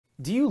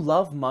Do you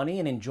love money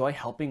and enjoy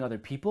helping other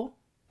people?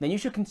 Then you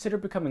should consider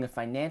becoming a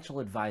financial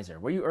advisor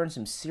where you earn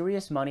some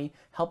serious money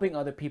helping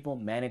other people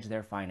manage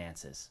their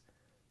finances.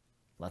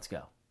 Let's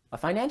go. A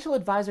financial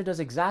advisor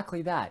does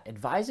exactly that,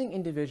 advising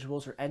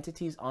individuals or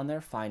entities on their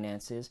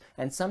finances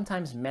and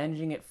sometimes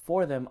managing it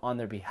for them on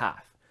their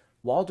behalf.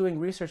 While doing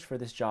research for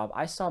this job,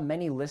 I saw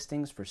many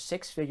listings for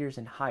 6 figures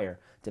and higher,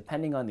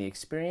 depending on the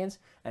experience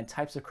and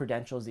types of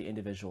credentials the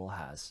individual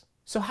has.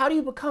 So how do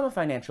you become a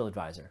financial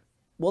advisor?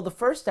 Well, the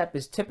first step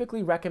is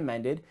typically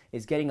recommended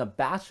is getting a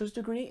bachelor's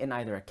degree in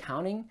either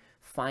accounting,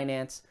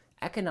 finance,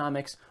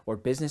 economics, or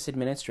business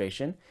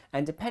administration,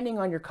 and depending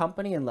on your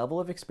company and level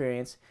of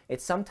experience,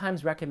 it's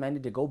sometimes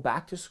recommended to go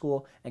back to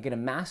school and get a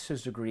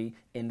master's degree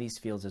in these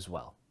fields as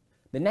well.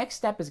 The next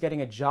step is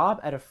getting a job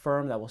at a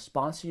firm that will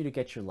sponsor you to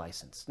get your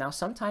license. Now,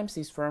 sometimes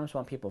these firms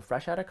want people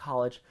fresh out of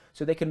college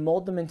so they can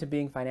mold them into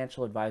being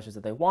financial advisors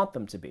that they want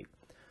them to be.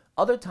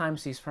 Other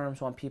times, these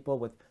firms want people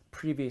with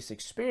previous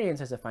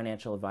experience as a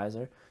financial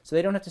advisor so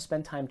they don't have to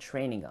spend time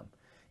training them.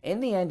 In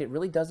the end, it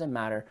really doesn't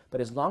matter, but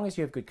as long as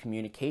you have good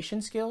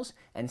communication skills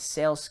and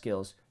sales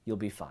skills, you'll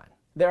be fine.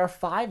 There are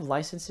 5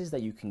 licenses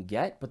that you can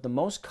get, but the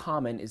most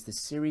common is the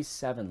Series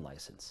 7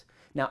 license.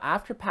 Now,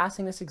 after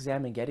passing this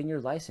exam and getting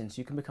your license,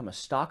 you can become a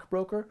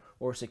stockbroker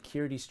or a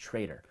securities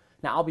trader.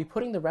 Now, I'll be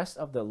putting the rest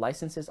of the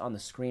licenses on the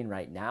screen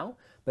right now,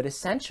 but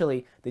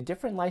essentially, the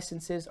different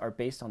licenses are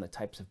based on the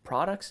types of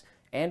products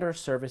and or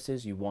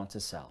services you want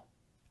to sell.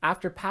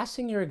 After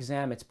passing your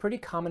exam, it's pretty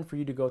common for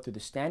you to go through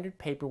the standard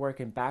paperwork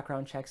and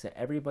background checks that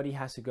everybody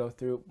has to go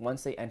through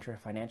once they enter a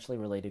financially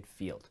related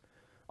field.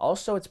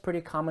 Also, it's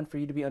pretty common for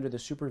you to be under the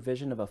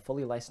supervision of a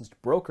fully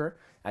licensed broker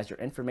as your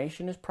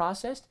information is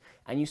processed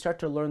and you start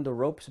to learn the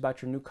ropes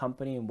about your new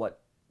company and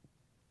what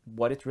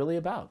it's really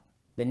about.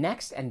 The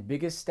next and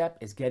biggest step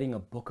is getting a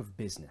book of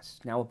business.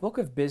 Now, a book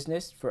of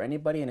business for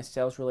anybody in a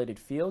sales-related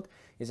field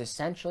is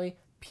essentially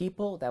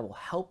people that will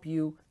help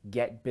you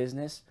get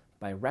business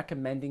by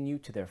recommending you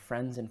to their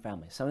friends and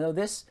family. So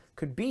this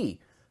could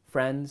be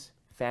friends,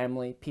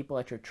 family, people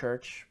at your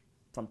church,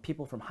 from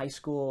people from high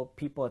school,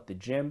 people at the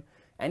gym,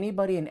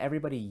 anybody and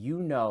everybody you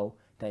know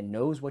that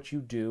knows what you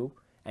do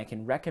and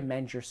can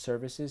recommend your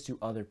services to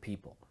other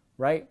people,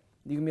 right?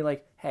 You can be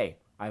like, hey,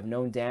 I've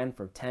known Dan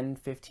for 10,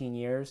 15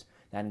 years.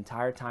 That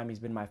entire time he's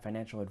been my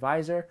financial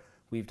advisor.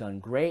 We've done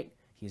great.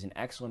 He's an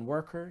excellent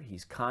worker.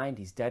 He's kind.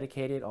 He's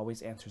dedicated,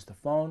 always answers the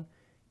phone.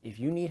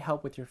 If you need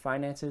help with your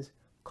finances,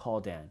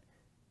 call Dan.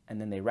 And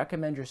then they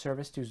recommend your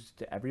service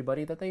to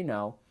everybody that they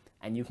know,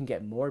 and you can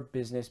get more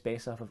business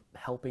based off of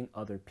helping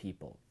other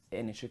people.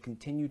 And it should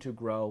continue to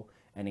grow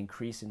and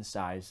increase in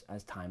size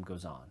as time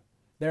goes on.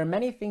 There are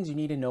many things you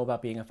need to know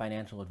about being a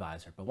financial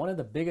advisor, but one of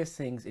the biggest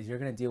things is you're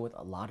going to deal with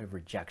a lot of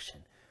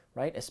rejection,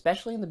 right?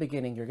 Especially in the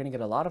beginning, you're going to get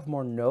a lot of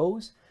more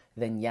no's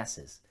than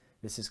yeses.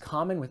 This is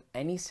common with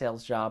any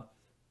sales job.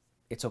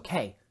 It's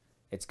okay.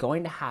 It's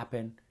going to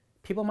happen.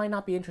 People might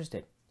not be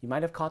interested. You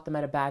might have caught them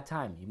at a bad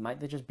time. You might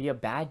just be a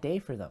bad day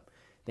for them.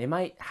 They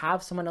might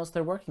have someone else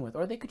they're working with,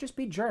 or they could just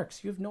be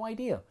jerks. You have no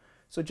idea.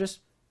 So just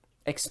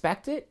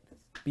expect it,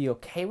 be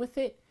okay with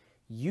it,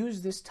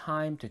 use this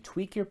time to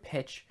tweak your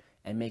pitch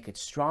and make it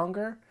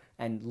stronger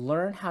and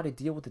learn how to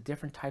deal with the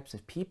different types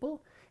of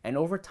people. And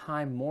over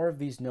time, more of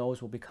these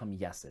no's will become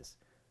yeses.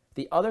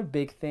 The other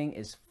big thing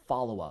is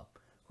follow-up,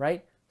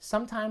 right?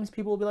 Sometimes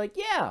people will be like,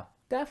 yeah,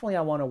 definitely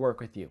I want to work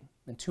with you.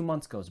 And 2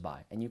 months goes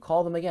by and you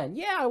call them again.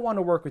 Yeah, I want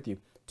to work with you.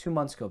 2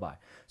 months go by.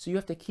 So you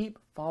have to keep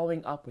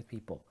following up with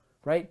people,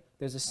 right?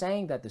 There's a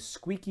saying that the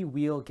squeaky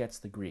wheel gets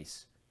the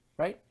grease,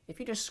 right? If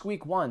you just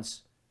squeak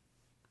once,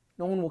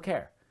 no one will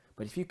care.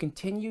 But if you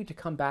continue to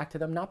come back to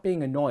them, not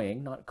being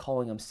annoying, not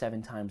calling them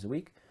 7 times a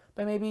week,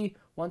 but maybe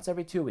once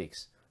every 2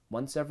 weeks,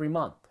 once every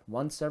month,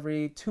 once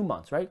every 2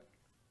 months, right?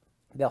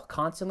 They'll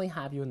constantly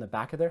have you in the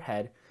back of their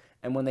head.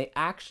 And when they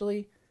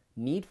actually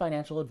need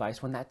financial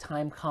advice, when that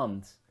time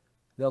comes,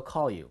 they'll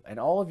call you. And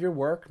all of your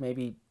work,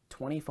 maybe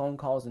 20 phone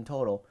calls in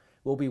total,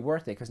 will be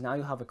worth it because now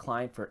you'll have a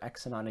client for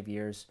X amount of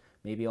years,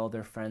 maybe all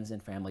their friends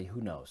and family, who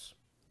knows.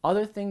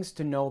 Other things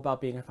to know about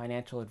being a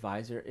financial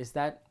advisor is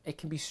that it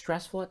can be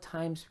stressful at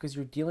times because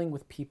you're dealing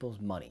with people's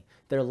money,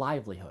 their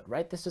livelihood,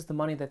 right? This is the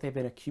money that they've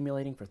been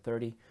accumulating for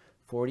 30,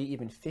 40,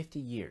 even 50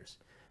 years.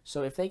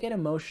 So if they get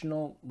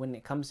emotional when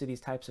it comes to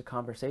these types of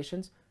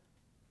conversations,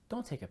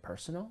 don't take it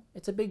personal.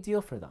 It's a big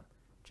deal for them.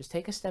 Just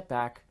take a step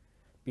back,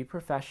 be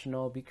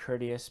professional, be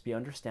courteous, be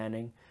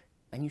understanding,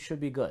 and you should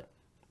be good.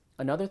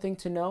 Another thing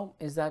to know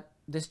is that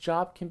this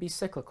job can be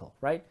cyclical,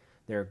 right?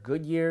 There are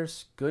good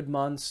years, good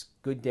months,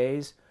 good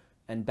days,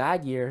 and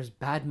bad years,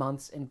 bad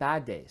months, and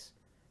bad days.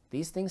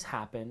 These things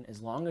happen.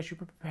 As long as you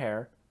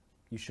prepare,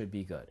 you should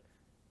be good.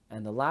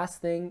 And the last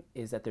thing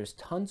is that there's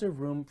tons of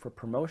room for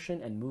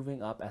promotion and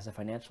moving up as a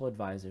financial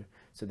advisor,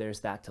 so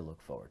there's that to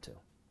look forward to.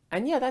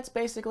 And yeah, that's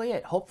basically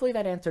it. Hopefully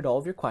that answered all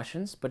of your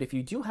questions, but if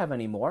you do have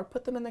any more,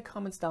 put them in the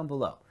comments down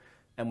below.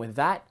 And with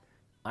that,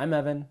 I'm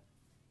Evan,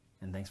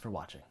 and thanks for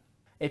watching.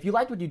 If you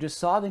liked what you just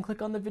saw, then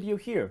click on the video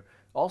here.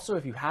 Also,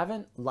 if you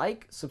haven't,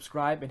 like,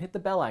 subscribe, and hit the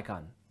bell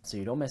icon so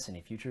you don't miss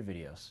any future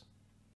videos.